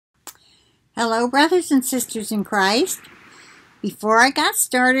Hello, brothers and sisters in Christ. Before I got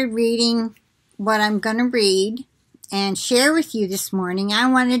started reading what I'm going to read and share with you this morning,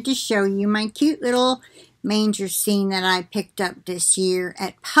 I wanted to show you my cute little manger scene that I picked up this year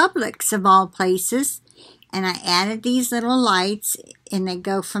at Publix of all places. And I added these little lights, and they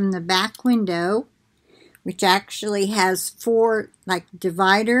go from the back window, which actually has four, like,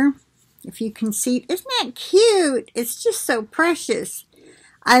 divider. If you can see, isn't that cute? It's just so precious.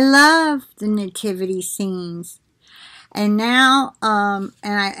 I love the nativity scenes, and now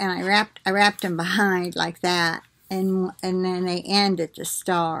I wrapped them behind like that, and then they end at the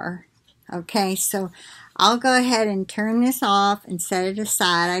star. Okay, so I'll go ahead and turn this off and set it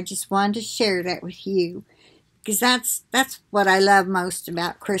aside. I just wanted to share that with you because that's what I love most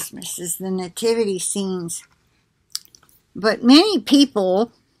about Christmas is the nativity scenes. But many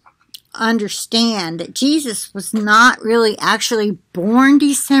people understand that Jesus was not really actually born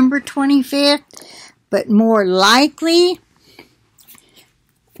December 25th, but more likely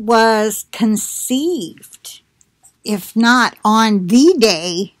was conceived, if not on the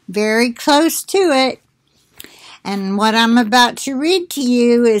day, very close to it. And what I'm about to read to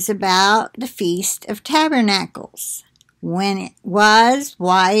you is about the Feast of Tabernacles, when it was,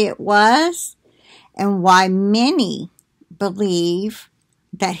 why it was, and why many believe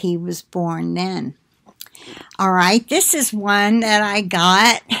that he was born then. All right, this is one that I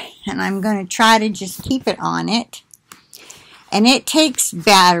got, and I'm going to try to just keep it on it. And it takes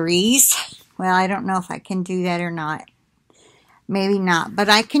batteries. Well, I don't know if I can do that or not. Maybe not, but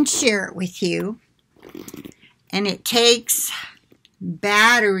I can share it with you. And it takes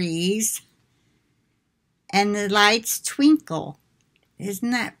batteries, and the lights twinkle.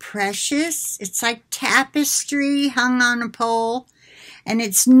 Isn't that precious? It's like tapestry hung on a pole. And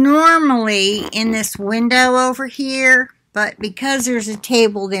it's normally in this window over here, but because there's a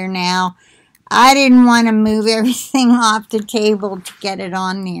table there now, I didn't want to move everything off the table to get it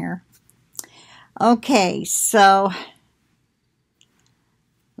on there. Okay, so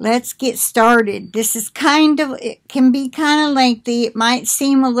let's get started. This is it can be kind of lengthy. It might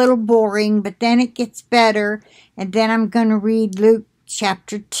seem a little boring, but then it gets better. And then I'm going to read Luke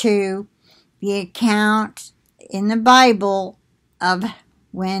chapter 2, the account in the Bible of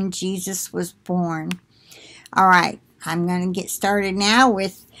when Jesus was born. All right, I'm going to get started now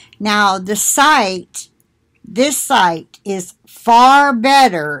with, this site is far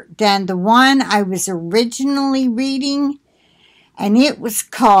better than the one I was originally reading, and it was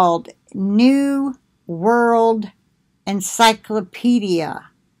called New World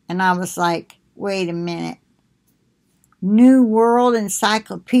Encyclopedia. And I was like, wait a minute. New World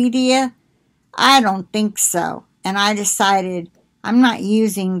Encyclopedia? I don't think so. And I decided I'm not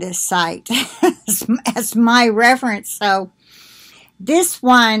using this site as my reference. So this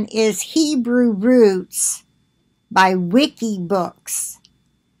one is Hebrew Roots by WIKIBOOKS.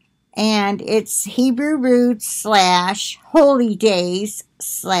 And it's Hebrew Roots / Holy Days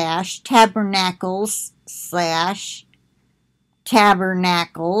 / Tabernacles /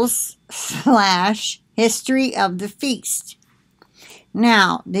 Tabernacles / History of the Feast.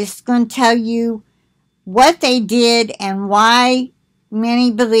 Now, this is going to tell you what they did and why many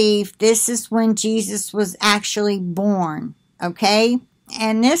believe this is when Jesus was actually born, okay?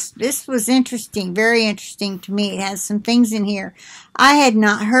 And this was interesting, very interesting to me. It has some things in here I had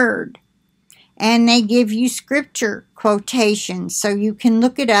not heard. And they give you scripture quotations so you can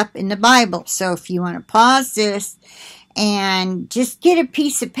look it up in the Bible. So if you want to pause this and just get a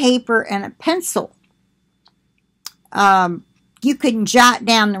piece of paper and a pencil, you can jot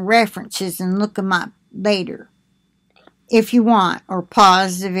down the references and look them up later if you want, or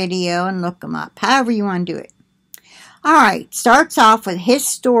pause the video and look them up, however you want to do it. All right, starts off with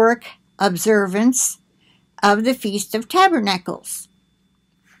historic observance of the Feast of Tabernacles.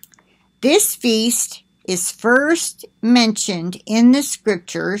 This feast is first mentioned in the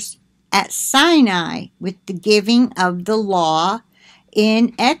scriptures at Sinai with the giving of the law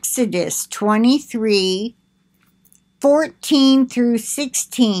in Exodus 23 14 through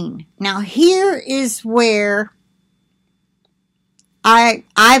 16. Now here is where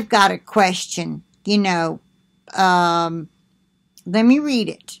I've got a question. Let me read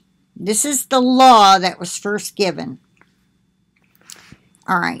it. This is the law that was first given.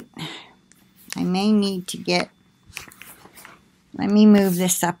 All right. I may need to let me move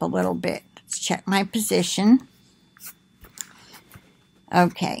this up a little bit. Let's check my position.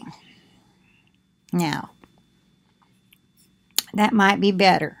 Okay. Now, that might be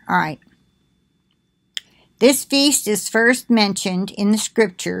better. All right. This feast is first mentioned in the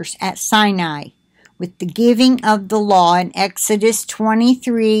scriptures at Sinai with the giving of the law in Exodus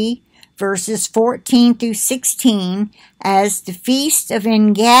 23, verses 14 through 16, as the Feast of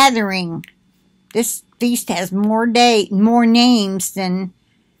Ingathering. This feast has more names than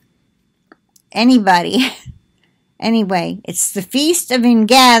anybody. Anyway, it's the Feast of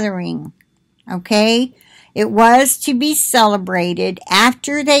Ingathering, okay? It was to be celebrated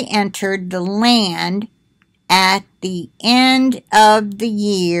after they entered the land at the end of the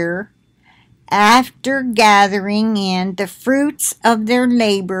year, after gathering in the fruits of their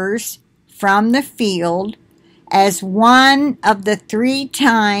labors from the field, as one of the 3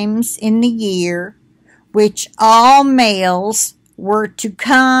 times in the year, which all males were to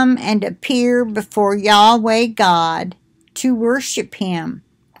come and appear before Yahweh God to worship him.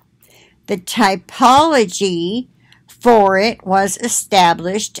 The typology for it was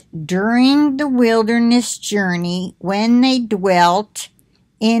established during the wilderness journey when they dwelt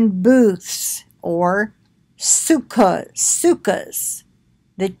in booths or sukkahs.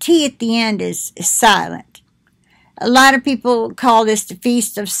 The T at the end is silent. A lot of people call this the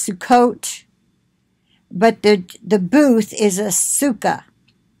Feast of Sukkot, but the booth is a sukkah.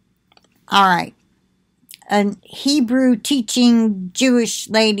 All right. A Hebrew teaching Jewish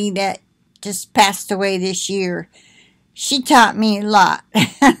lady that just passed away this year, she taught me a lot.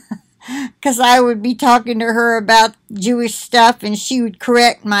 Because I would be talking to her about Jewish stuff and she would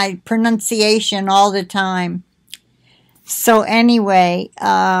correct my pronunciation all the time. So anyway,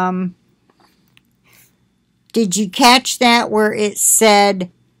 did you catch that where it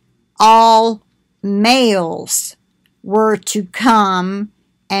said all males were to come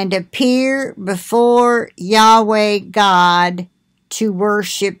and appear before Yahweh God to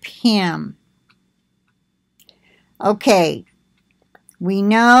worship him? Okay, we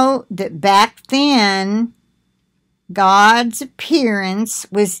know that back then God's appearance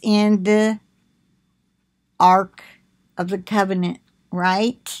was in the Ark of the Covenant,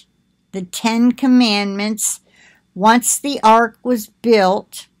 right? The 10 Commandments. Once the Ark was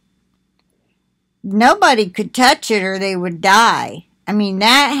built, nobody could touch it or they would die. I mean,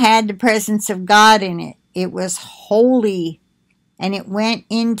 that had the presence of God in it. It was holy, and it went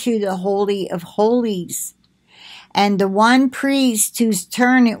into the Holy of Holies. And the one priest whose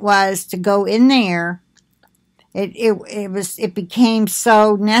turn it was to go in there, it became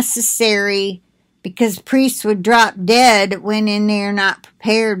so necessary because priests would drop dead that went in there not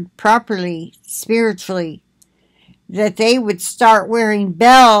prepared properly spiritually, that they would start wearing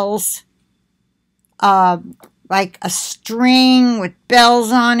bells, like a string with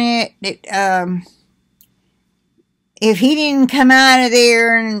bells on it. If he didn't come out of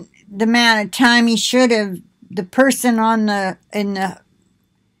there in the amount of time he should have, the person in the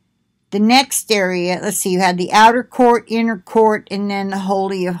next area, let's see, you had the outer court, inner court, and then the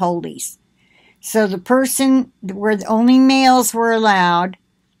Holy of Holies. So the person where only males were allowed,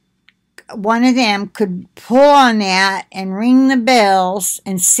 one of them could pull on that and ring the bells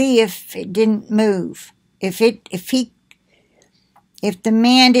and see if it didn't move. If the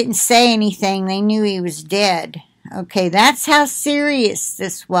man didn't say anything, they knew he was dead. Okay, that's how serious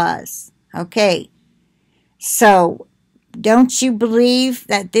this was. Okay, so don't you believe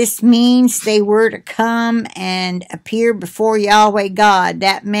that this means they were to come and appear before Yahweh God?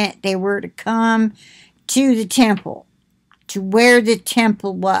 That meant they were to come to the temple, to where the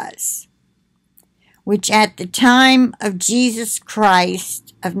temple was, which at the time of Jesus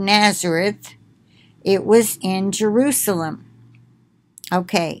Christ of Nazareth, it was in Jerusalem.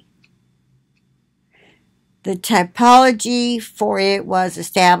 Okay. The typology for it was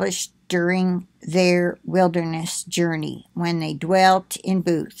established during their wilderness journey when they dwelt in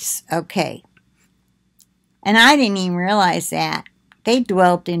booths. Okay. And I didn't even realize that. They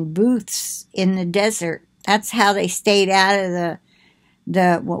dwelt in booths in the desert. That's how they stayed out of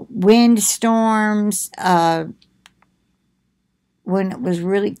the wind storms, when it was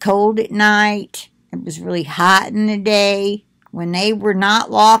really cold at night. It was really hot in the day. When they were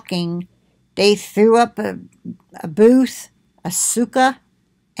not walking, they threw up a booth, a sukkah,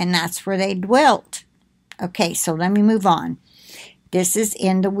 and that's where they dwelt. Okay, so let me move on. This is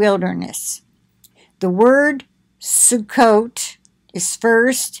in the wilderness. The word Sukkot is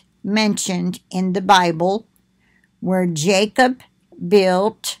first mentioned in the Bible, where Jacob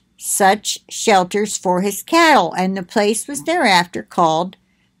built such shelters for his cattle, and the place was thereafter called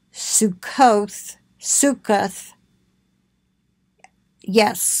Sukkoth.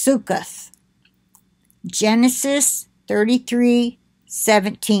 Yes, Sukkoth. Genesis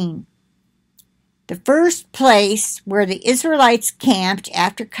 33:17. The first place where the Israelites camped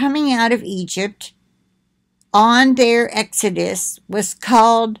after coming out of Egypt on their exodus was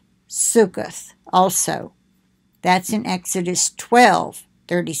called Sukkoth also. That's in Exodus 12,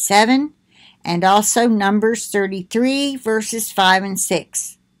 37, and also Numbers 33, verses 5 and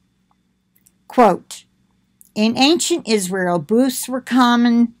 6. Quote, in ancient Israel, booths were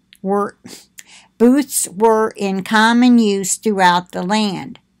in common use throughout the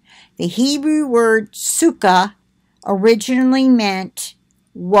land. The Hebrew word sukkah originally meant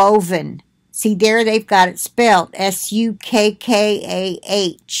woven. See, there they've got it spelled, S-U-K-K-A-H.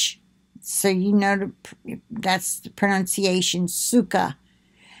 So you know that's the pronunciation, sukkah.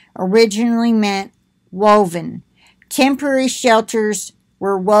 Originally meant woven. Temporary shelters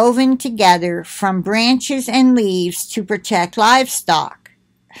were woven together from branches and leaves to protect livestock.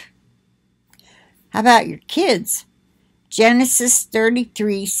 How about your kids? Genesis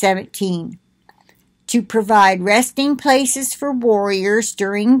 33:17. To provide resting places for warriors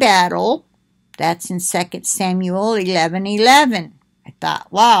during battle. That's in 2 Samuel 11:11. I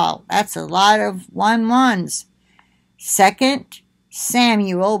thought, wow, that's a lot of 1-1s. 2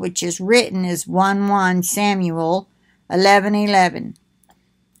 Samuel, which is written as 1-1 Samuel 11:11.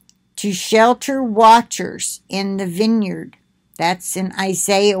 To shelter watchers in the vineyard. That's in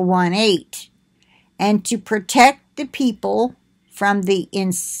Isaiah 1:8. And to protect the people from the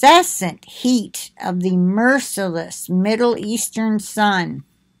incessant heat of the merciless Middle Eastern sun.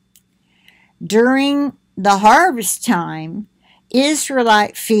 During the harvest time,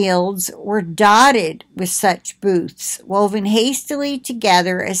 Israelite fields were dotted with such booths, woven hastily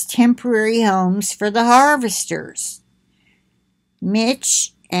together as temporary homes for the harvesters.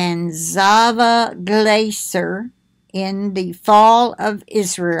 Mitch and Zava Glaser in The Fall of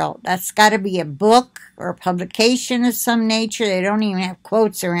Israel. That's got to be a book or a publication of some nature. They don't even have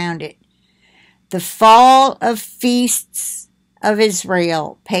quotes around it. The Fall of Feasts of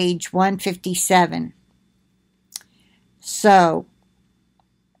Israel, page 157. So,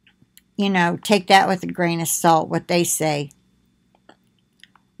 take that with a grain of salt, what they say.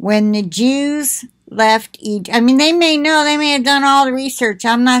 When the Jews left Egypt, they may have done all the research.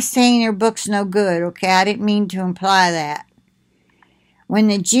 I'm not saying their book's no good, okay? I didn't mean to imply that. When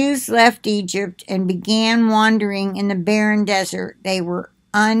the Jews left Egypt and began wandering in the barren desert, they were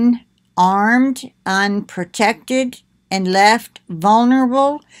unarmed, unprotected, and left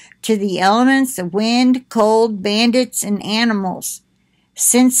vulnerable to the elements of wind, cold, bandits, and animals.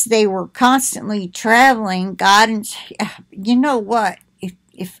 Since they were constantly traveling, you know what?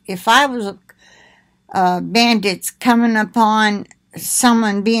 If I was bandits coming upon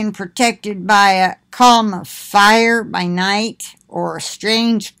someone being protected by a column of fire by night or a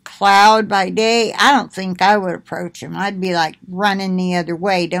strange cloud by day, I don't think I would approach them. I'd be like running the other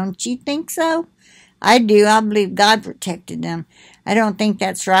way. Don't you think so? I do. I believe God protected them. I don't think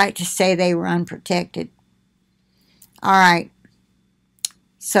that's right to say they were unprotected. All right.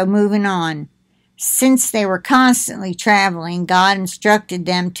 So moving on. Since they were constantly traveling, God instructed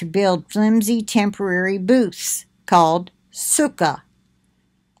them to build flimsy temporary booths called sukkah.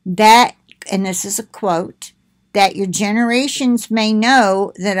 That, and this is a quote, that your generations may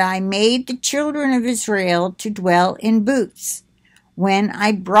know that I made the children of Israel to dwell in booths when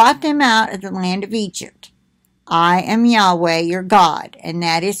I brought them out of the land of Egypt. I am Yahweh your God. And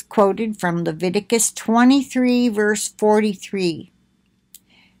that is quoted from Leviticus 23, verse 43.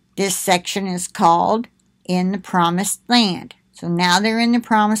 This section is called In the Promised Land. So now they're in the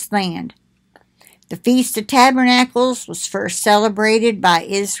Promised Land. The Feast of Tabernacles was first celebrated by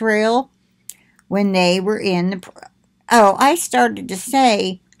Israel when they were in the... Oh, I started to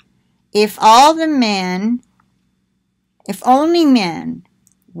say, if only men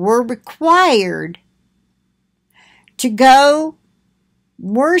were required to go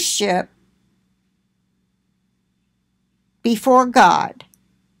worship before God,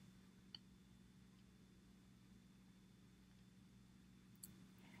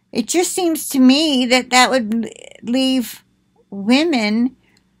 it just seems to me that would leave women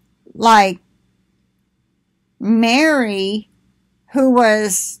like Mary, who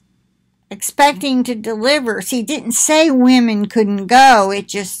was expecting to deliver. See, it didn't say women couldn't go. It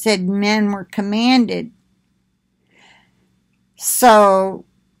just said men were commanded. So,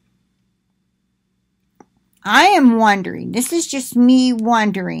 I am wondering, this is just me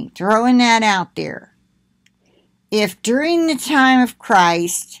wondering, throwing that out there. If during the time of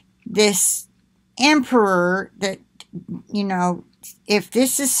Christ, this emperor that, if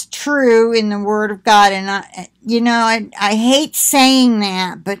this is true in the Word of God, and I hate saying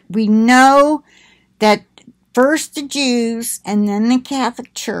that, but we know that first the Jews and then the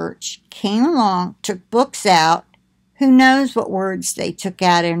Catholic Church came along, took books out. Who knows what words they took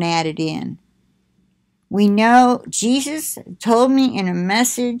out and added in? We know Jesus told me in a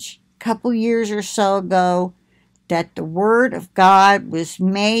message a couple years or so ago that the Word of God was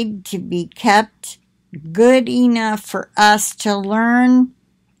made to be kept good enough for us to learn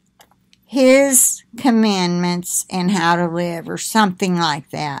His commandments and how to live, or something like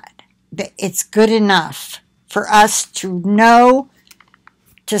that. It's good enough for us to know,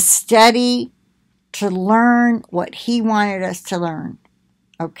 to study, to learn what He wanted us to learn.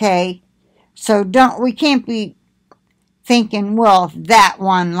 Okay? So we can't be thinking, well, if that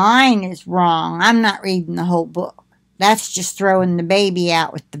one line is wrong, I'm not reading the whole book. That's just throwing the baby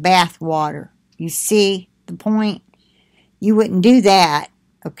out with the bathwater. You see the point? You wouldn't do that,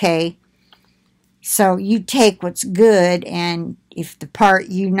 okay? So you take what's good, and if the part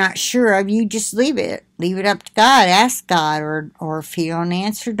you're not sure of, you just leave it. Leave it up to God. Ask God, or if He don't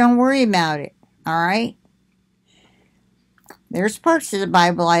answer, don't worry about it. All right? There's parts of the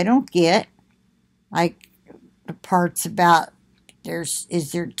Bible I don't get, like the parts about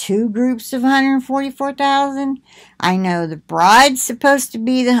is there two groups of 144,000? I know the bride's supposed to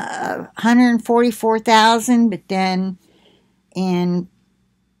be the 144,000, but then in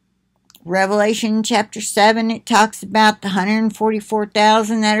Revelation chapter 7, it talks about the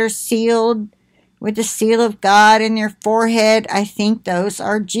 144,000 that are sealed with the seal of God in their forehead. I think those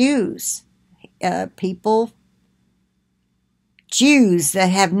are Jews. Jews that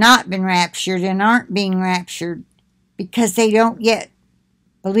have not been raptured and aren't being raptured because they don't yet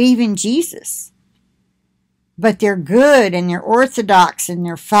believe in Jesus. But they're good and they're orthodox and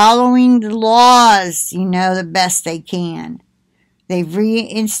they're following the laws, the best they can. They've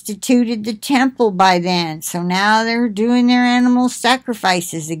reinstituted the temple by then, so now they're doing their animal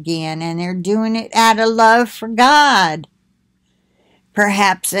sacrifices again, and they're doing it out of love for God.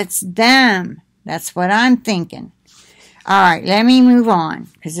 Perhaps it's them. That's what I'm thinking. All right, let me move on,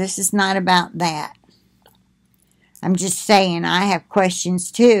 because this is not about that. I'm just saying I have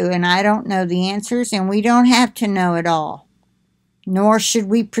questions too, and I don't know the answers, and we don't have to know it all, nor should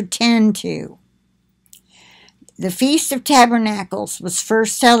we pretend to. The Feast of Tabernacles was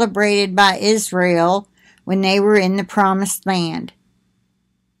first celebrated by Israel when they were in the Promised Land.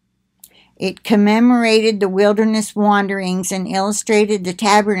 It commemorated the wilderness wanderings and illustrated the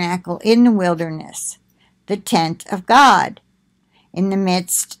tabernacle in the wilderness, the tent of God, in the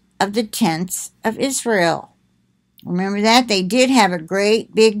midst of the tents of Israel. Remember that? They did have a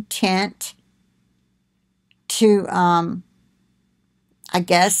great big tent to, I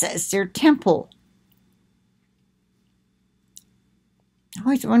guess, as their temple. I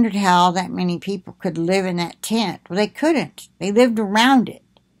always wondered how all that many people could live in that tent. Well, they couldn't. They lived around it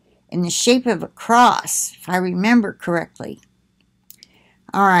in the shape of a cross, if I remember correctly.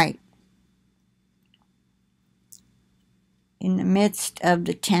 All right. In the midst of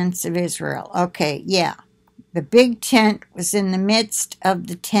the tents of Israel. Okay, yeah. The big tent was in the midst of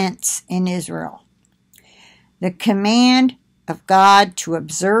the tents in Israel. The command of God to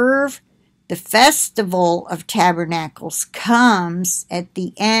observe the festival of tabernacles comes at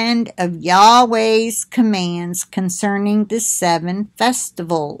the end of Yahweh's commands concerning the 7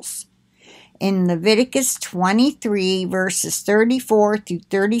 festivals. In Leviticus 23, verses 34 through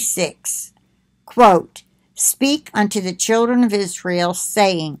 36, quote, "Speak unto the children of Israel,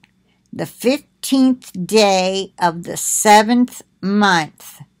 saying, the 15th day of the 7th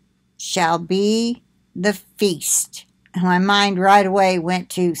month shall be the feast." And my mind right away went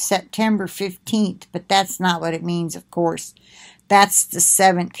to September 15th, but that's not what it means, of course. That's the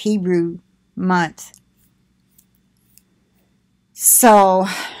 7th Hebrew month. So,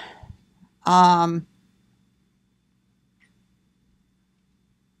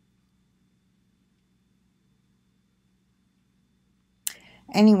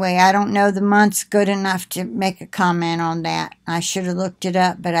 anyway, I don't know the months good enough to make a comment on that. I should have looked it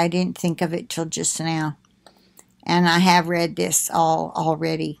up, but I didn't think of it till just now. And I have read this all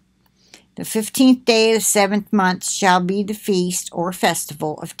already. The 15th day of the 7th month shall be the feast or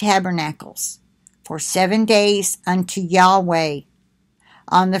festival of tabernacles, for 7 days unto Yahweh.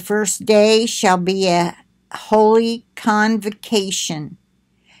 On the first day shall be a holy convocation.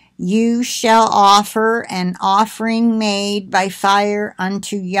 You shall offer an offering made by fire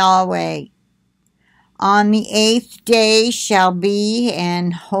unto Yahweh. On the 8th day shall be an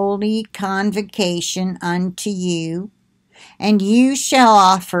holy convocation unto you, and you shall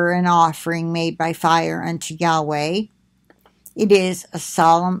offer an offering made by fire unto Yahweh. It is a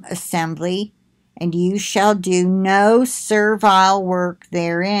solemn assembly, and you shall do no servile work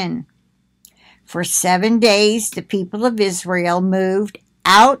therein. For 7 days the people of Israel moved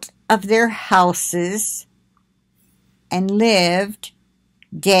out of their houses and lived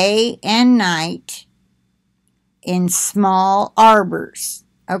day and night in small arbors.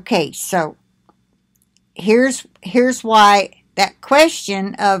 Okay, so here's why that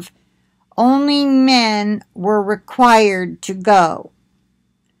question of only men were required to go.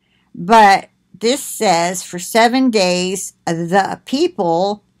 But this says for 7 days the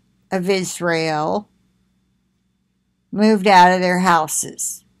people of Israel moved out of their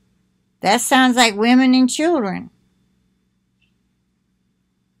houses. That sounds like women and children.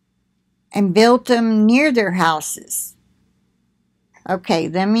 And built them near their houses. Okay,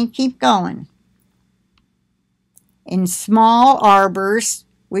 let me keep going. In small arbors,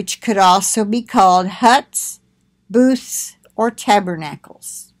 which could also be called huts, booths, or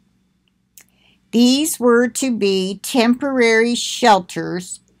tabernacles. These were to be temporary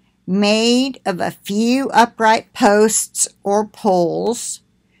shelters made of a few upright posts or poles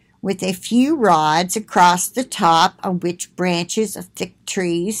with a few rods across the top on which branches of thick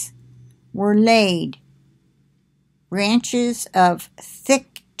trees were laid. Branches of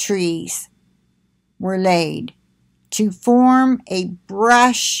thick trees were laid to form a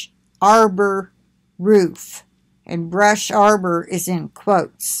brush arbor roof. And brush arbor is in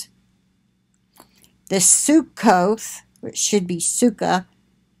quotes. The Sukkoth, which should be sukkah,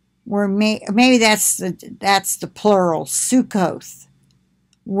 were made, maybe that's the plural, Sukkoth,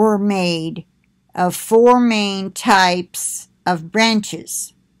 were made of 4 main types of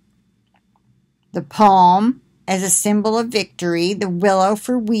branches. The palm as a symbol of victory, the willow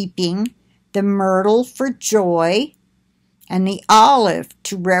for weeping, the myrtle for joy, and the olive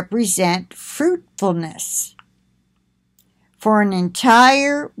to represent fruitfulness. For an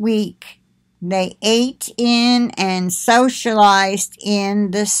entire week, they ate in and socialized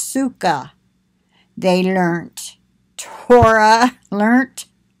in the sukkah. They learnt Torah, learnt?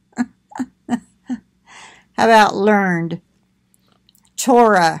 How about learned?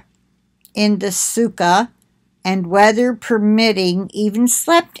 Torah in the sukkah, and weather permitting, even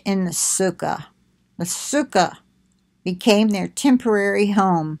slept in the sukkah. The sukkah became their temporary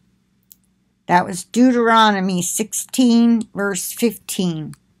home. That was Deuteronomy 16, verse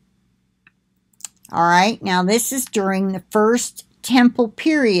 15. All right, now this is during the first temple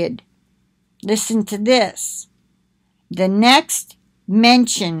period. Listen to this. The next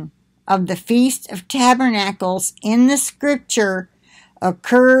mention of the Feast of Tabernacles in the scripture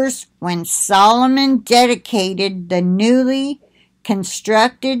occurs when Solomon dedicated the newly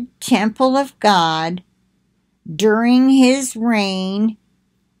constructed temple of God. During his reign,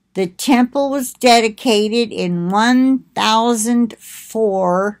 the temple was dedicated in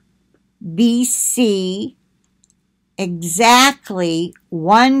 1004 BC, exactly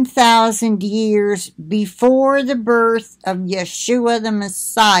 1,000 years before the birth of Yeshua the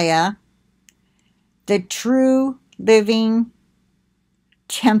Messiah, the true living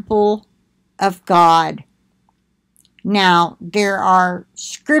temple of God. Now, there are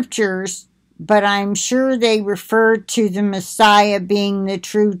scriptures, but I'm sure they refer to the Messiah being the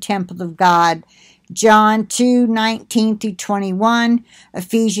true temple of God. John 2:19 through 21,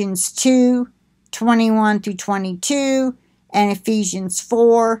 Ephesians 2:21 through 22, and Ephesians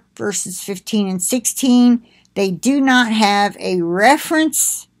 4, verses 15 and 16. They do not have a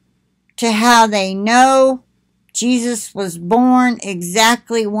reference to how they know Jesus was born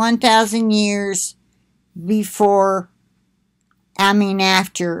exactly 1,000 years before,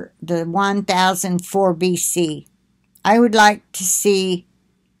 after the 1004 BC. I would like to see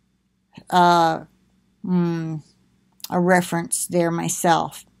a reference there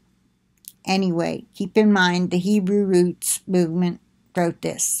myself. Anyway, keep in mind the Hebrew Roots movement wrote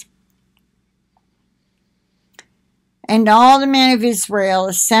this. And all the men of Israel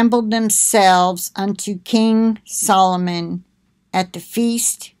assembled themselves unto King Solomon at the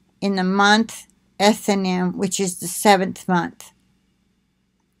feast in the month Ethanim, which is the 7th month.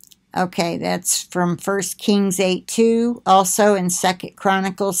 Okay, that's from 1 Kings 8:2, also in 2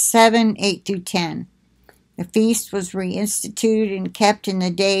 Chronicles 7:8 through 10. The feast was reinstituted and kept in the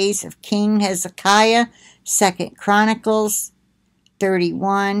days of King Hezekiah, 2 Chronicles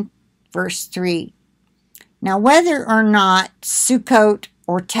 31, verse 3. Now, whether or not Sukkot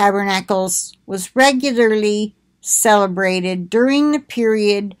or Tabernacles was regularly celebrated during the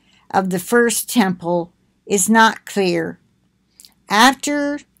period of the first temple is not clear.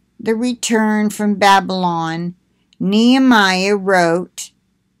 After the return from Babylon, Nehemiah wrote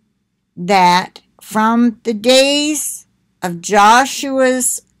that from the days of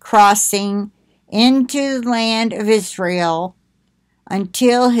Joshua's crossing into the land of Israel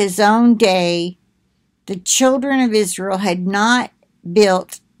until his own day, the children of Israel had not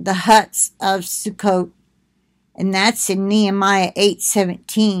built the huts of Sukkot, and that's in Nehemiah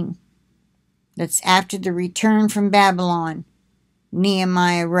 8:17. That's after the return from Babylon.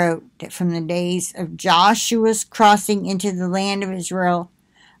 Nehemiah wrote that from the days of Joshua's crossing into the land of Israel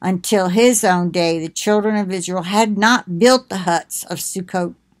until his own day, the children of Israel had not built the huts of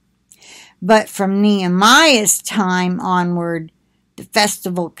Sukkot. But from Nehemiah's time onward, the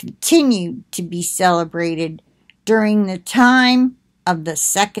festival continued to be celebrated during the time of the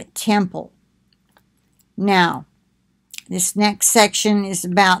Second Temple. Now, this next section is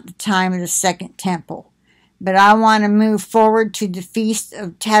about the time of the Second Temple. But I want to move forward to the Feast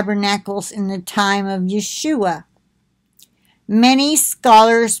of Tabernacles in the time of Yeshua. Many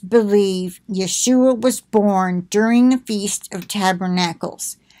scholars believe Yeshua was born during the Feast of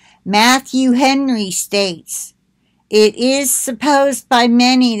Tabernacles. Matthew Henry states, "It is supposed by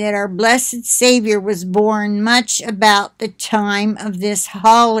many that our blessed Savior was born much about the time of this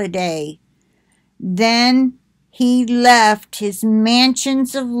holiday. Then he left his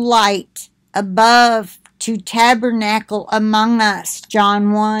mansions of light above to tabernacle among us."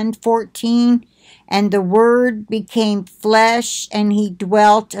 John 1:14, "And the Word became flesh, and he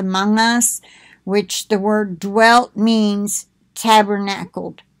dwelt among us," which the word dwelt means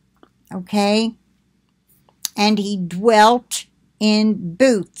tabernacled. Okay? And he dwelt in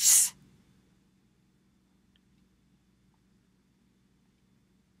booths.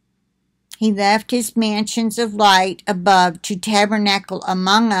 He left his mansions of light above to tabernacle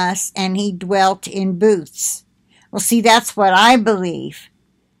among us, and he dwelt in booths. Well, see, that's what I believe.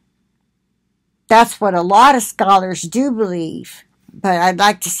 That's what a lot of scholars do believe, but I'd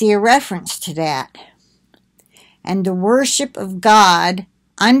like to see a reference to that. And the worship of God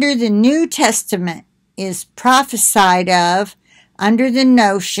under the New Testament is prophesied of under the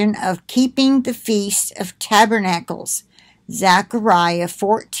notion of keeping the Feast of Tabernacles. Zechariah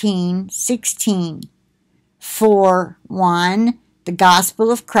 14:16. For 1, the gospel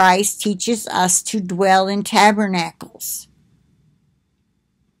of Christ teaches us to dwell in tabernacles.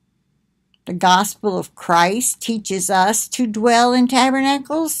 The gospel of Christ teaches us to dwell in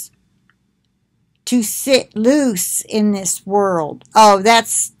tabernacles? To sit loose in this world. Oh,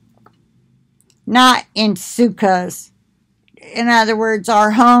 that's not in sukkahs. In other words,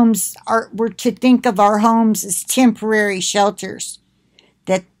 our homes we're to think of our homes as temporary shelters.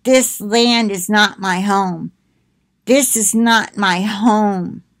 That this land is not my home. This is not my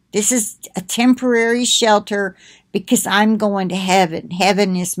home. This is a temporary shelter because I'm going to heaven.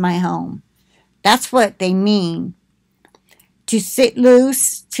 Heaven is my home. That's what they mean. To sit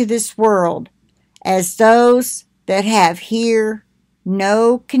loose to this world as those that have here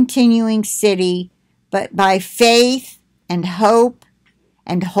no continuing city, but by faith and hope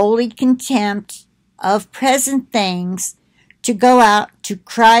and holy contempt of present things to go out to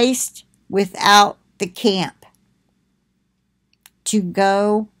Christ without the camp. To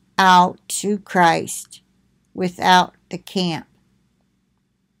go out to Christ without the camp.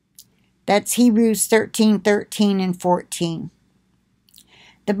 That's Hebrews 13:13 and 14.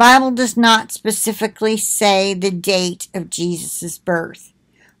 The Bible does not specifically say the date of Jesus' birth.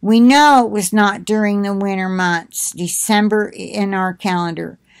 We know it was not during the winter months, December in our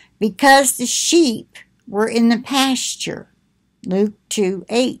calendar, because the sheep were in the pasture, Luke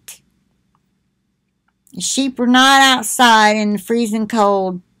 2:8. The sheep were not outside in the freezing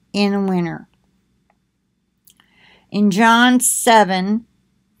cold in the winter. In John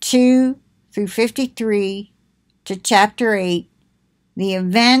 7:2 through 53 to chapter 8, the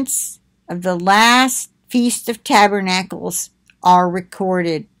events of the last Feast of Tabernacles are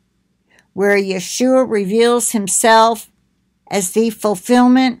recorded, where Yeshua reveals himself as the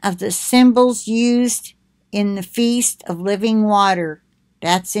fulfillment of the symbols used in the Feast of Living Water.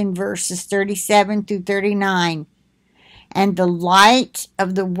 That's in verses 37 through 39. And the light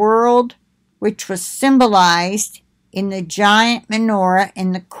of the world, which was symbolized in the giant menorah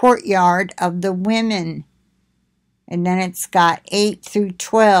in the courtyard of the women. And then it's got 8 through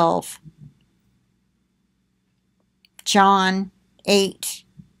 12. John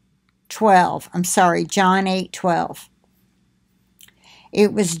 8:12.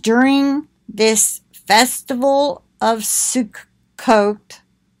 It was during this festival of Sukkoth,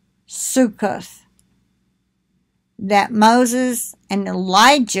 that Moses and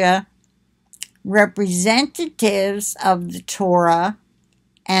Elijah, representatives of the Torah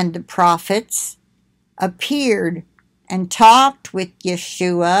and the prophets, appeared and talked with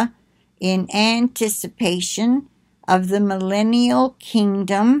Yeshua in anticipation of the millennial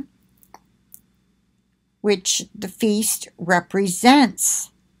kingdom which the feast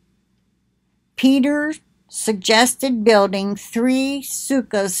represents. Peter suggested building 3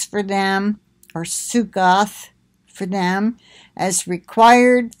 sukkahs for them, or sukkoth for them, as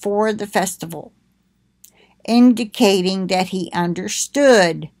required for the festival. indicating that he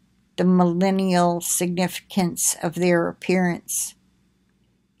understood the millennial significance of their appearance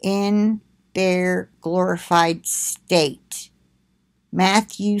in their glorified state.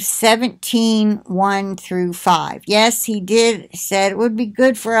 Matthew 17:1-5. Yes, he said it would be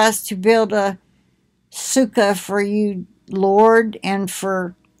good for us to build a sukkah for you, Lord, and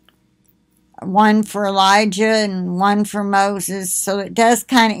for one for Elijah and one for Moses. So it does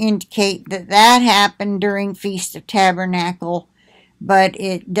kind of indicate that that happened during Feast of Tabernacle, but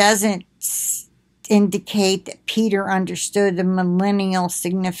it doesn't indicate that Peter understood the millennial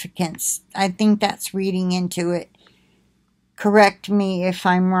significance. I think that's reading into it. Correct me if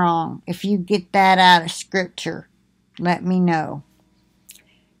I'm wrong. If you get that out of Scripture, let me know.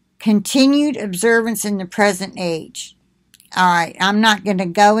 Continued observance in the present age. All right, I'm not going to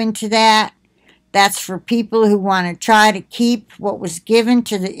go into that. That's for people who want to try to keep what was given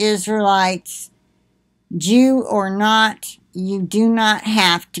to the Israelites. Jew or not, you do not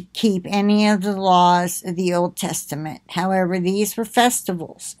have to keep any of the laws of the Old Testament. However, these were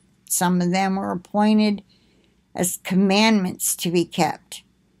festivals. Some of them were appointed as commandments to be kept.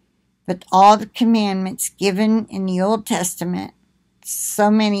 But all the commandments given in the Old Testament, so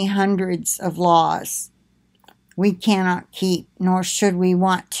many hundreds of laws, we cannot keep, nor should we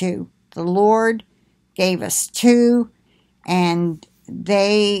want to. The Lord gave us 2, and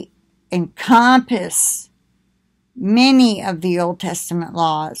they encompass many of the Old Testament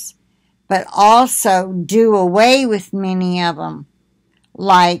laws, but also do away with many of them,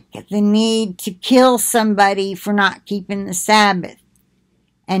 like the need to kill somebody for not keeping the Sabbath.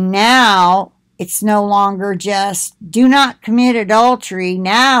 And now it's no longer just do not commit adultery.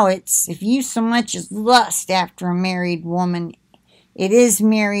 Now it's if you so much as lust after a married woman, it is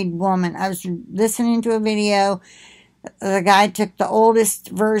married woman. I was listening to a video. The guy took the oldest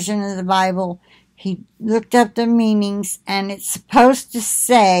version of the Bible. He looked up the meanings, and it's supposed to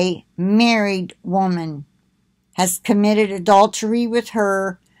say married woman has committed adultery with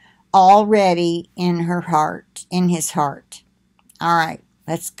her already in her heart, in his heart. All right,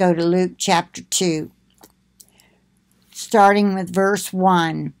 let's go to Luke chapter 2, starting with verse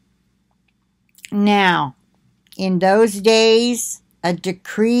 1. Now, in those days, a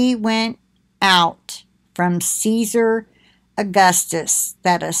decree went out from Caesar Augustus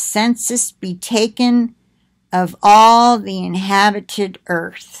that a census be taken of all the inhabited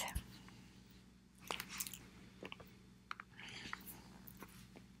earth.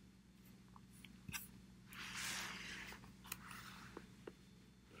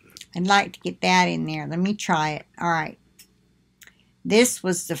 I'd like to get that in there. Let me try it. All right. This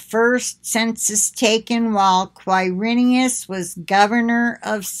was the first census taken while Quirinius was governor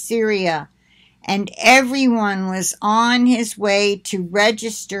of Syria, and everyone was on his way to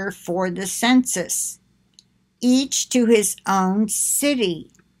register for the census, each to his own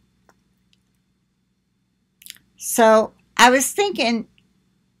city. So I was thinking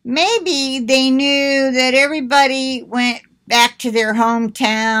maybe they knew that everybody went back to their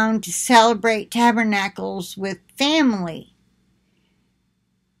hometown to celebrate Tabernacles with family.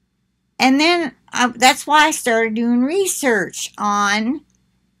 And then that's why I started doing research on,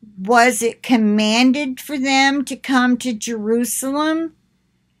 was it commanded for them to come to Jerusalem?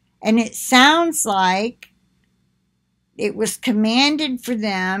 And it sounds like it was commanded for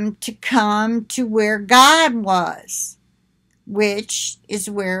them to come to where God was, which is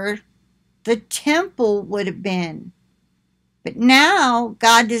where the temple would have been. But now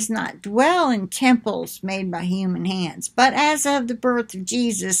God does not dwell in temples made by human hands. But as of the birth of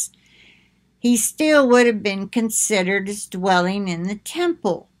Jesus, he still would have been considered as dwelling in the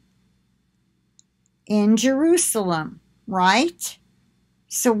temple in Jerusalem, right?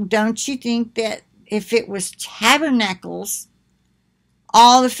 So don't you think that if it was tabernacles,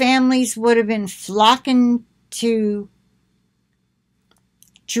 all the families would have been flocking to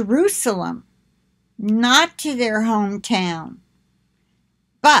Jerusalem, not to their hometown?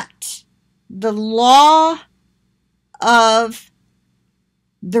 But the law of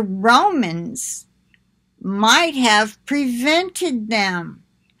the Romans might have prevented them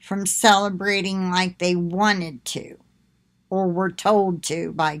from celebrating like they wanted to or were told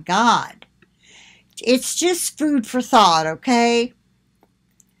to by God. It's just food for thought, okay?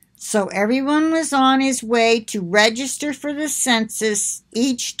 So everyone was on his way to register for the census,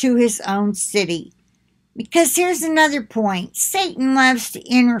 each to his own city. Because here's another point. Satan loves to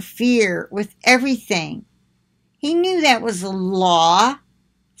interfere with everything. He knew that was a law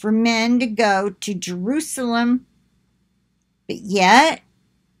for men to go to Jerusalem, but yet,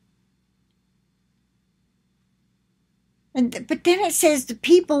 but then it says the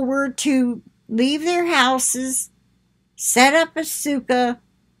people were to leave their houses, set up a sukkah,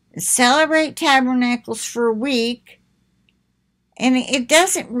 celebrate Tabernacles for a week. And it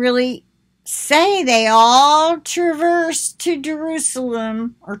doesn't really say they all traversed to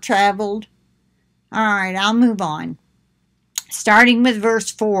Jerusalem or traveled. All right, I'll move on. Starting with verse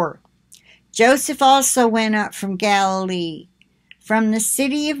 4. Joseph also went up from Galilee, from the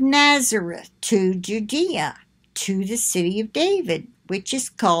city of Nazareth to Judea, to the city of David, which is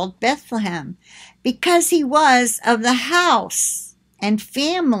called Bethlehem, because he was of the house and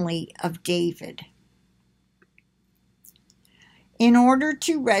family of David, in order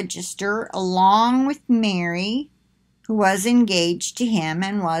to register along with Mary, who was engaged to him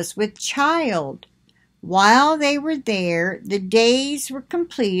and was with child. While they were there, the days were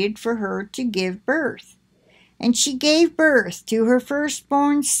completed for her to give birth. And she gave birth to her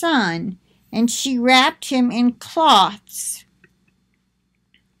firstborn son, and she wrapped him in cloths.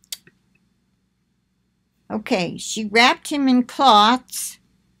 She wrapped him in cloths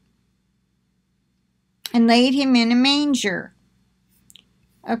and laid him in a manger.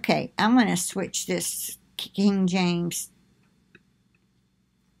 Okay, I'm going to switch this King James.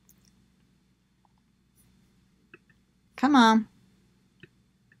 Come on.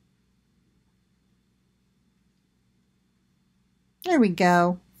 There we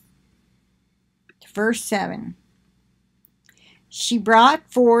go. Verse 7. She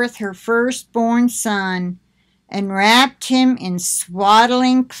brought forth her firstborn son and wrapped him in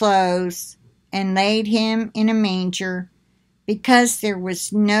swaddling clothes and laid him in a manger, because there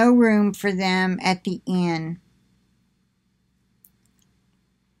was no room for them at the inn.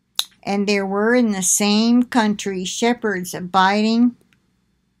 And there were in the same country shepherds abiding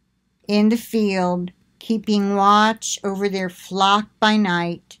in the field, keeping watch over their flock by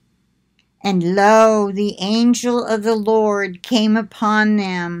night. And lo, the angel of the Lord came upon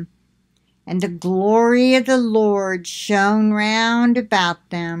them, and the glory of the Lord shone round about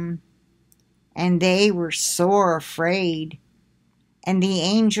them, and they were sore afraid. And the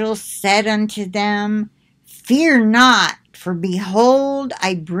angel said unto them, Fear not, for behold,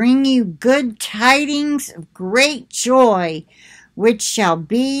 I bring you good tidings of great joy, which shall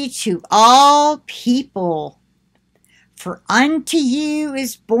be to all people. For unto you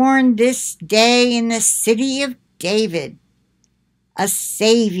is born this day in the city of David a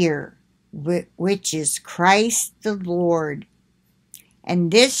Savior, which is Christ the Lord.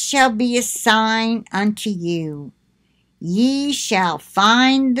 And this shall be a sign unto you. Ye shall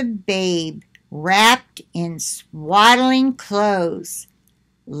find the babe wrapped in swaddling clothes,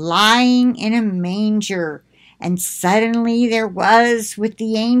 lying in a manger. And suddenly there was with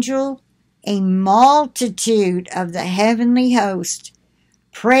the angel a multitude of the heavenly host,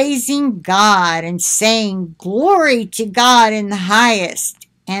 praising God and saying, Glory to God in the highest,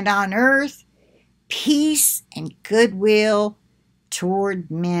 and on earth peace and goodwill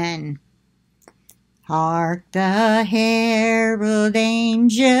toward men. Hark, the herald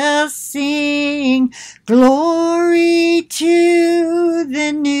angels sing, Glory to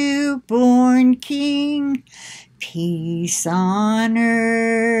the newborn King. Peace on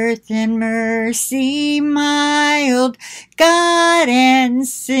earth and mercy mild, God and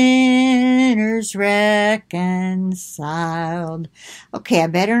sinners reconciled. Okay, I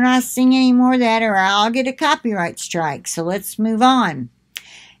better not sing any more of that or I'll get a copyright strike. So let's move on.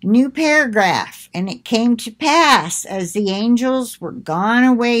 New paragraph. And it came to pass, as the angels were gone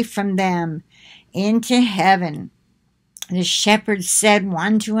away from them into heaven, the shepherds said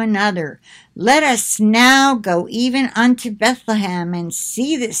one to another, Let us now go even unto Bethlehem, and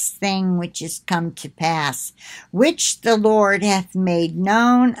see this thing which is come to pass, which the Lord hath made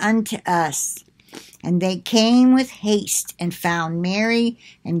known unto us. And they came with haste, and found Mary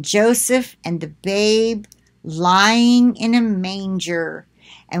and Joseph and the babe lying in a manger.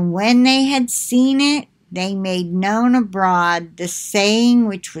 And when they had seen it, they made known abroad the saying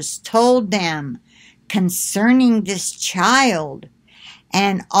which was told them concerning this child.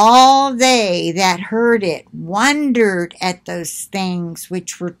 And all they that heard it wondered at those things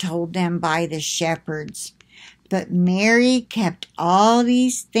which were told them by the shepherds. But Mary kept all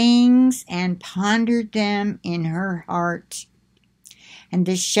these things and pondered them in her heart. And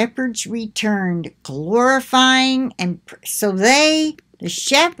the shepherds returned, glorifying, and so they, the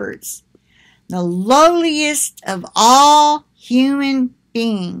shepherds, the lowliest of all human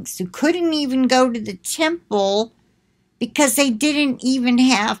beings, who couldn't even go to the temple because they didn't even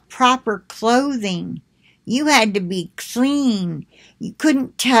have proper clothing. You had to be clean. You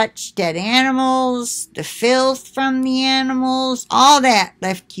couldn't touch dead animals, the filth from the animals, all that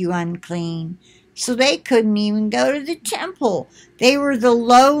left you unclean. so they couldn't even go to the temple. They were the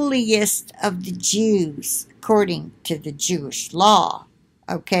lowliest of the Jews, according to the Jewish law,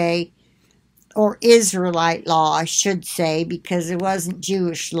 okay? Or Israelite law, I should say, because it wasn't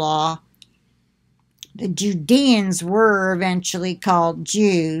Jewish law. The Judeans were eventually called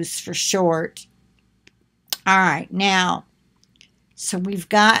Jews for short. All right, now, so we've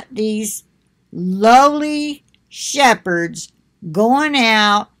got these lowly shepherds going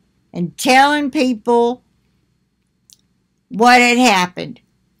out and telling people what had happened.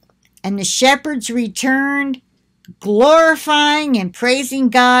 And the shepherds returned, glorifying and praising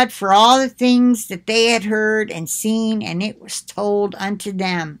God for all the things that they had heard and seen, and it was told unto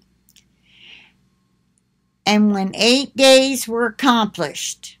them. And when 8 days were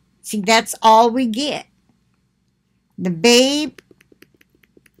accomplished, see, that's all we get. The babe,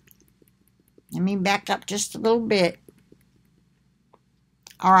 let me back up just a little bit.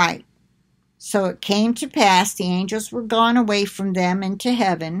 All right. So it came to pass, the angels were gone away from them into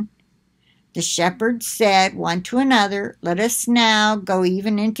heaven. The shepherds said one to another, Let us now go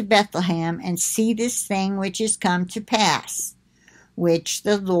even into Bethlehem, and see this thing which is come to pass, which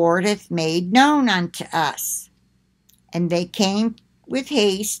the Lord hath made known unto us. And they came with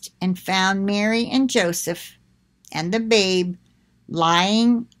haste, and found Mary and Joseph, and the babe,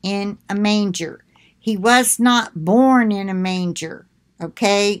 lying in a manger. He was not born in a manger.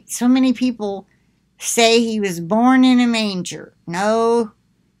 Okay, so many people say he was born in a manger. No,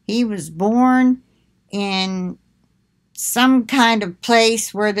 he was born in some kind of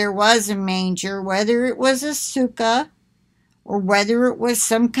place where there was a manger, whether it was a sukkah or whether it was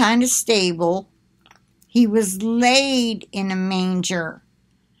some kind of stable. He was laid in a manger.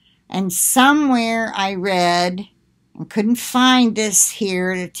 And somewhere I read, and couldn't find this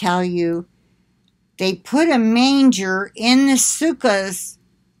here to tell you, they put a manger in the sukkahs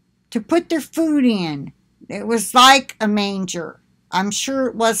to put their food in. It was like a manger. I'm sure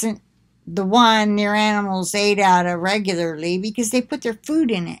it wasn't the one their animals ate out of regularly, because they put their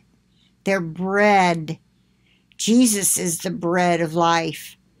food in it. Their bread. Jesus is the bread of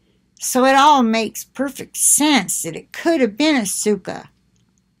life. So it all makes perfect sense that it could have been a sukkah.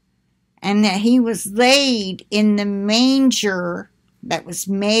 And that he was laid in the manger that was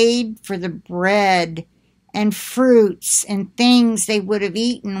made for the bread and fruits and things they would have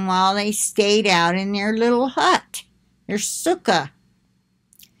eaten while they stayed out in their little hut, their sukkah.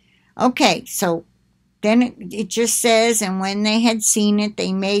 Okay, so then it just says, and when they had seen it,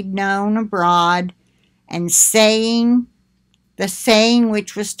 they made known abroad, and saying the saying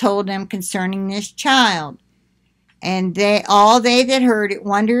which was told them concerning this child. And all they that heard it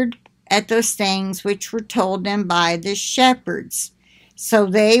wondered at those things which were told them by the shepherds. So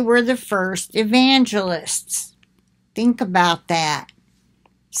they were the first evangelists. Think about that.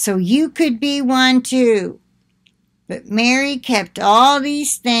 So you could be one too. But Mary kept all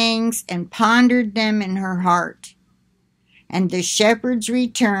these things and pondered them in her heart. And the shepherds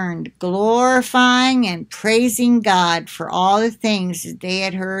returned, glorifying and praising God for all the things that they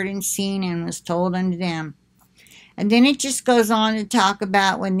had heard and seen and was told unto them. And then it just goes on to talk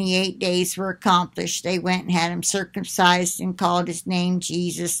about when the 8 days were accomplished, they went and had him circumcised and called his name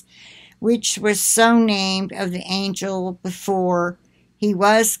Jesus, which was so named of the angel before he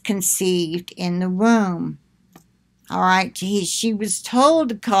was conceived in the womb. All right, she was told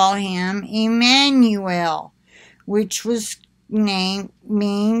to call him Emmanuel, which was named,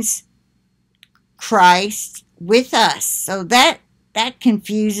 means Christ with us. So that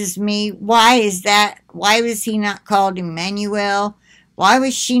confuses me. Why is that? Why was he not called Emmanuel? Why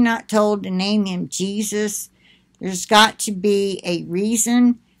was she not told to name him Jesus? There's got to be a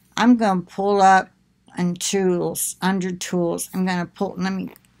reason. I'm going to pull up on tools, under tools. Let me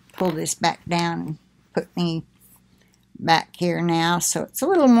pull this back down and put me back here now so it's a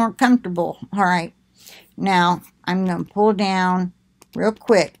little more comfortable. All right. Now, I'm going to pull down real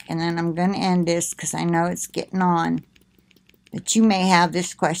quick, and then I'm going to end this because I know it's getting on. But you may have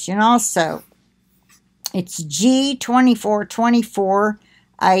this question also. It's G2424,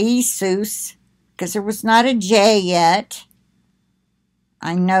 Iesus, because there was not a J yet.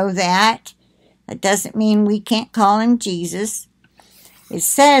 I know that. That doesn't mean we can't call him Jesus. It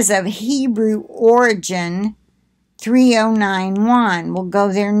says of Hebrew origin, 3091. We'll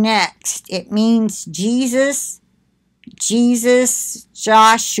go there next. It means Jesus,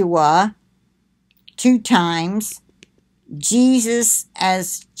 Joshua, 2 times. Jesus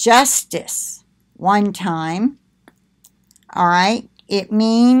as justice, 1 time. All right. It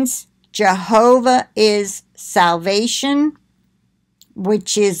means Jehovah is salvation,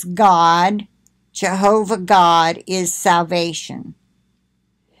 which is God. Jehovah God is salvation.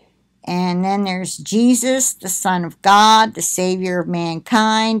 And then there's Jesus, the Son of God, the Savior of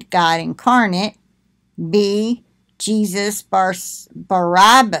mankind, God incarnate. B, Jesus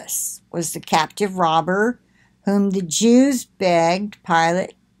Barabbas was the captive robber whom the Jews begged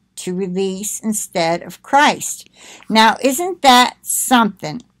Pilate to release instead of Christ. Now, isn't that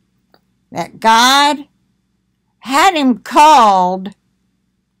something? That God had him called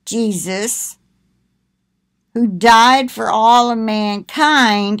Jesus, who died for all of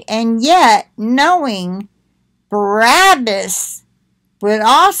mankind, and yet knowing Barabbas would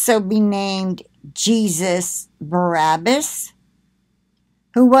also be named Jesus Barabbas,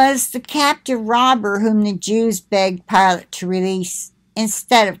 who was the captive robber whom the Jews begged Pilate to release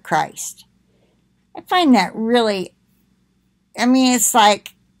instead of Christ. I find that really, I mean, it's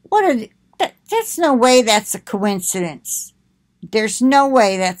like, that's no way that's a coincidence. There's no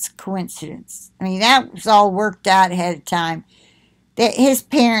way that's a coincidence. I mean, that was all worked out ahead of time. That his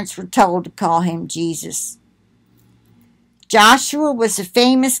parents were told to call him Jesus. Joshua was a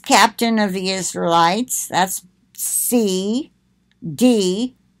famous captain of the Israelites. That's C.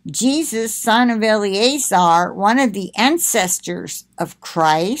 D. Jesus, son of Eleazar, one of the ancestors of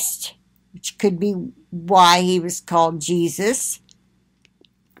Christ, which could be why he was called Jesus.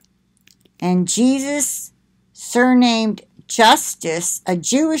 And Jesus, surnamed Justus, a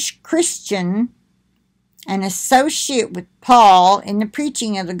Jewish Christian, an associate with Paul in the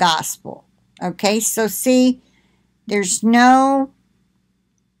preaching of the gospel. Okay, so see, there's no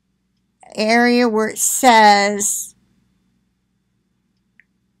area where it says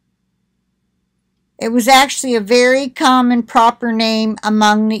it was actually a very common proper name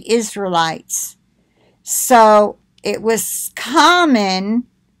among the Israelites. So it was common.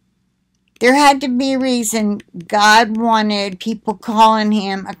 There had to be a reason God wanted people calling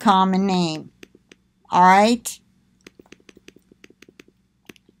him a common name. All right?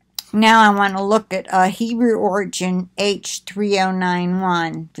 Now I want to look at Hebrew origin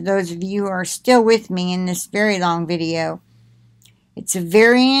H3091. For those of you who are still with me in this very long video. It's a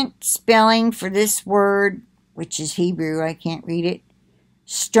variant spelling for this word, which is Hebrew. I can't read it.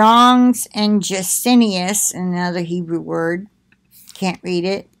 Strong's and Justinus, another Hebrew word. Can't read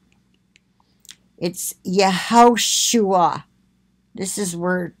it. It's Yehoshua. This is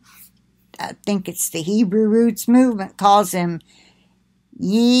where I think it's the Hebrew Roots movement calls him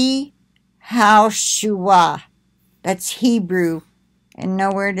Yehoshua. That's Hebrew. And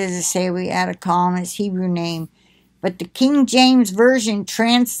nowhere does it say we ought to call him his Hebrew name. But the King James Version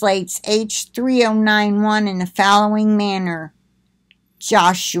translates H3091 in the following manner.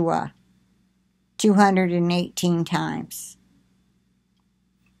 Joshua, 218 times.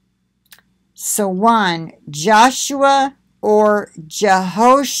 So 1, Joshua or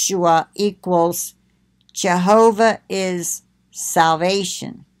Jehoshua equals Jehovah is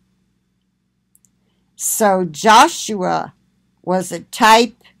salvation. So Joshua was a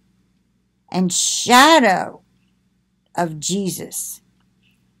type and shadow of Jesus.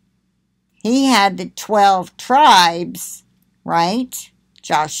 He had the 12 tribes, right?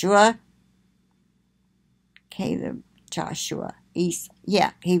 Joshua. Caleb, Joshua. He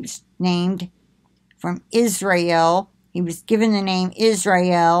was named from Israel. He was given the name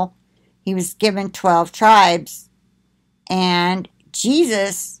Israel. He was given 12 tribes. And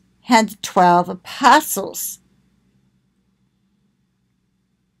Jesus had the 12 apostles.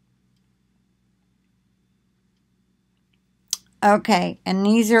 Okay, and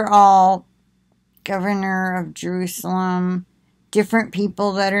these are all governor of Jerusalem, different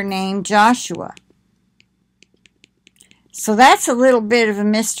people that are named Joshua. So that's a little bit of a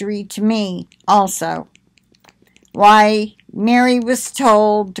mystery to me also. Why Mary was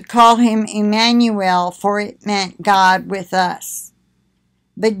told to call him Emmanuel, for it meant God with us.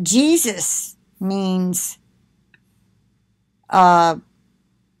 But Jesus means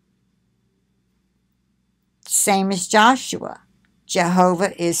same as Joshua.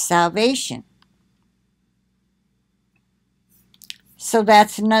 Jehovah is salvation. So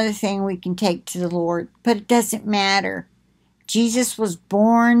that's another thing we can take to the Lord. But it doesn't matter. Jesus was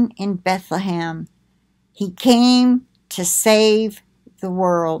born in Bethlehem. He came to save the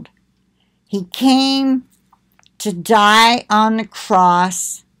world. He came to die on the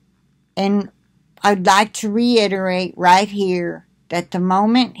cross. And I'd like to reiterate right here that the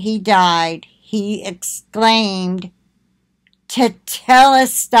moment he died, he exclaimed,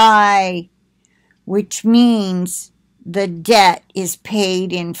 Tetelestai, which means the debt is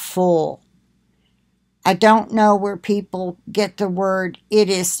paid in full. I don't know where people get the word, it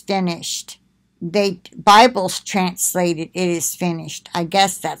is finished. Bibles translate it is finished. I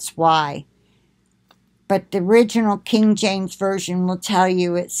guess that's why. But the original King James Version will tell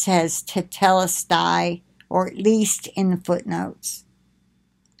you it says tetelestai, or at least in the footnotes.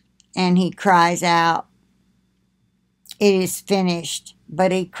 And he cries out, it is finished.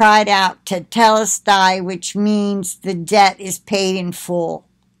 But he cried out tetelestai, which means the debt is paid in full.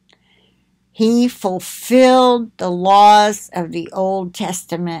 He fulfilled the laws of the Old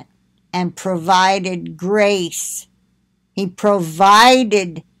Testament and provided grace. He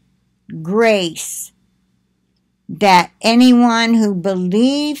provided grace that anyone who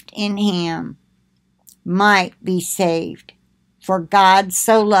believed in him might be saved. For God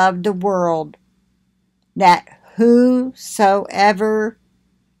so loved the world that whosoever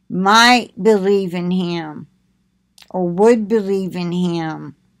might believe in him, or would believe in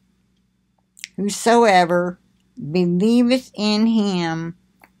him, whosoever believeth in him.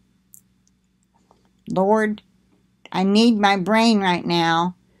 Lord, I need my brain right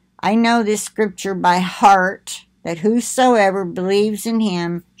now. I know this scripture by heart, that whosoever believes in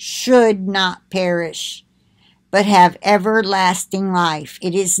him should not perish, but have everlasting life.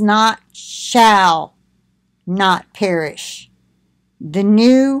 It is not shall not perish. The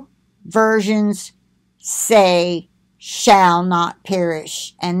new versions say shall not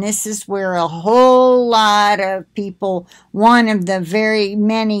perish. And this is where a whole lot of people, one of the very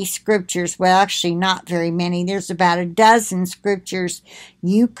many scriptures, well, actually not very many, there's about a dozen scriptures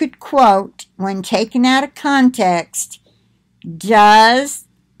you could quote when taken out of context, does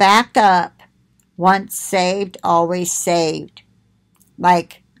back up once saved, always saved.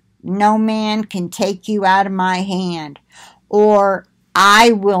 Like, no man can take you out of my hand, or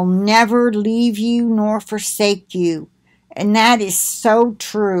I will never leave you nor forsake you. And that is so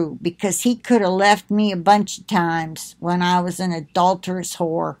true, because he could have left me a bunch of times when I was an adulterous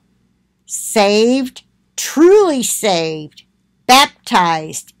whore. Saved, truly saved,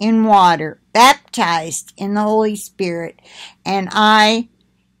 baptized in water, baptized in the Holy Spirit. And I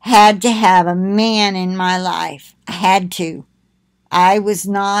had to have a man in my life. I had to. I was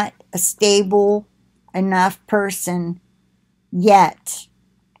not a stable enough person yet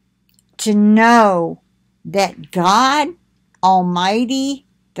to know that God Almighty,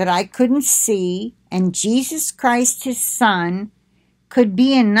 that I couldn't see, and Jesus Christ, his Son, could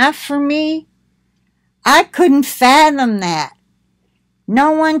be enough for me. I couldn't fathom that.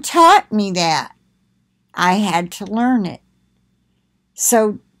 No one taught me that. I had to learn it.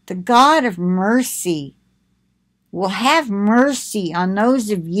 So the God of mercy will have mercy on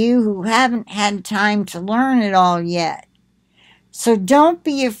those of you who haven't had time to learn it all yet. So don't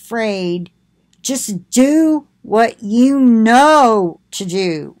be afraid. Just do what you know to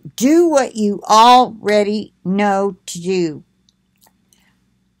do. Do what you already know to do.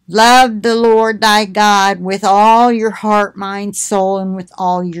 Love the Lord thy God with all your heart, mind, soul, and with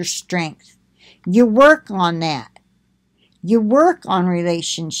all your strength. You work on that. You work on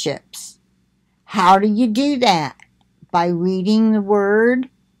relationships. How do you do that? By reading the Word,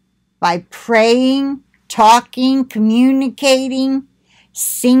 by praying, talking, communicating,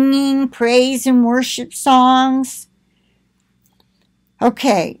 singing praise and worship songs.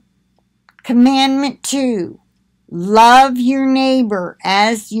 Okay, commandment 2, love your neighbor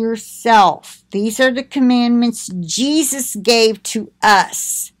as yourself. These are the commandments Jesus gave to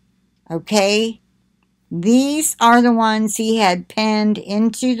us, okay? These are the ones he had penned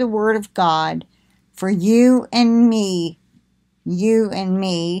into the Word of God for you and me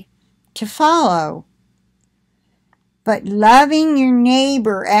to follow. But loving your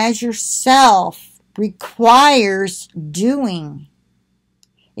neighbor as yourself requires doing.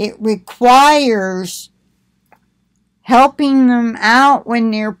 It requires helping them out when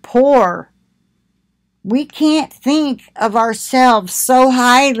they're poor. We can't think of ourselves so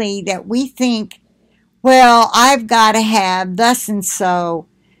highly that we think, well, I've got to have thus and so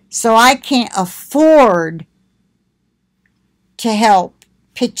I can't afford to help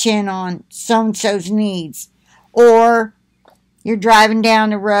pitch in on so-and-so's needs. Or you're driving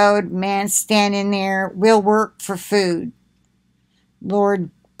down the road, man's standing there, we'll work for food.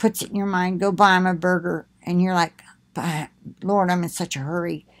 Lord puts it in your mind, go buy him a burger. And you're like, Lord, I'm in such a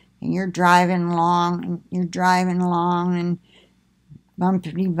hurry. And you're driving along, and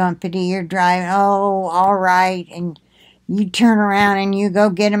bumpity, you're driving, oh, all right. And you turn around and you go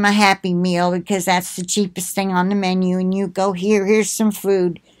get him a Happy Meal because that's the cheapest thing on the menu. And you go, here's some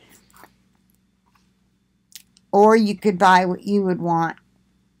food. Or you could buy what you would want.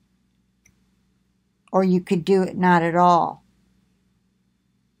 Or you could do it not at all.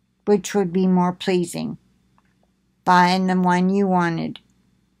 Which would be more pleasing? Buying the one you wanted,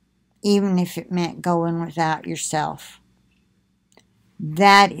 even if it meant going without yourself.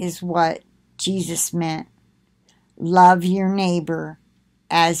 That is what Jesus meant. Love your neighbor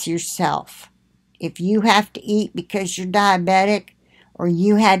as yourself. If you have to eat because you're diabetic, or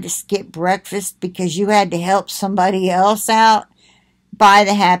you had to skip breakfast because you had to help somebody else out, buy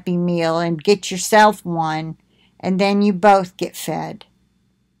the Happy Meal and get yourself one, and then you both get fed.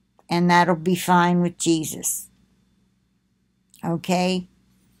 And that'll be fine with Jesus. Okay?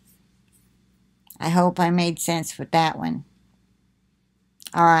 I hope I made sense with that one.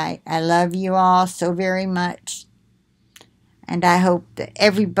 Alright, I love you all so very much. And I hope that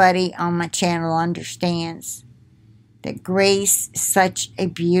everybody on my channel understands that grace is such a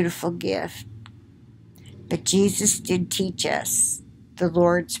beautiful gift. But Jesus did teach us the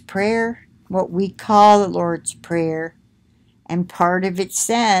Lord's Prayer, what we call the Lord's Prayer. And part of it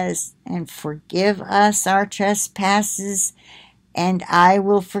says, and forgive us our trespasses, and I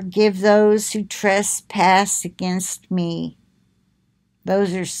will forgive those who trespass against me.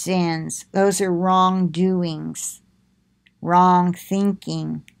 Those are sins. Those are wrongdoings, wrong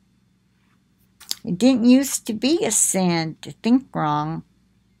thinking. It didn't used to be a sin to think wrong.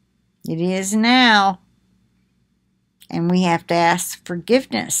 It is now. And we have to ask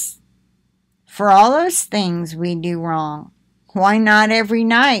forgiveness for all those things we do wrong. Why not every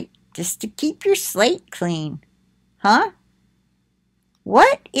night? Just to keep your slate clean. Huh?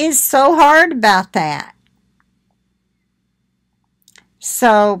 What is so hard about that?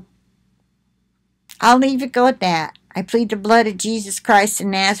 So, I'll leave it go at that. I plead the blood of Jesus Christ of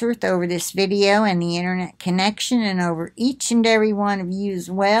Nazareth over this video and the internet connection, and over each and every one of you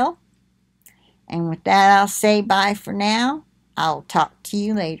as well. And with that, I'll say bye for now. I'll talk to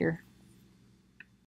you later.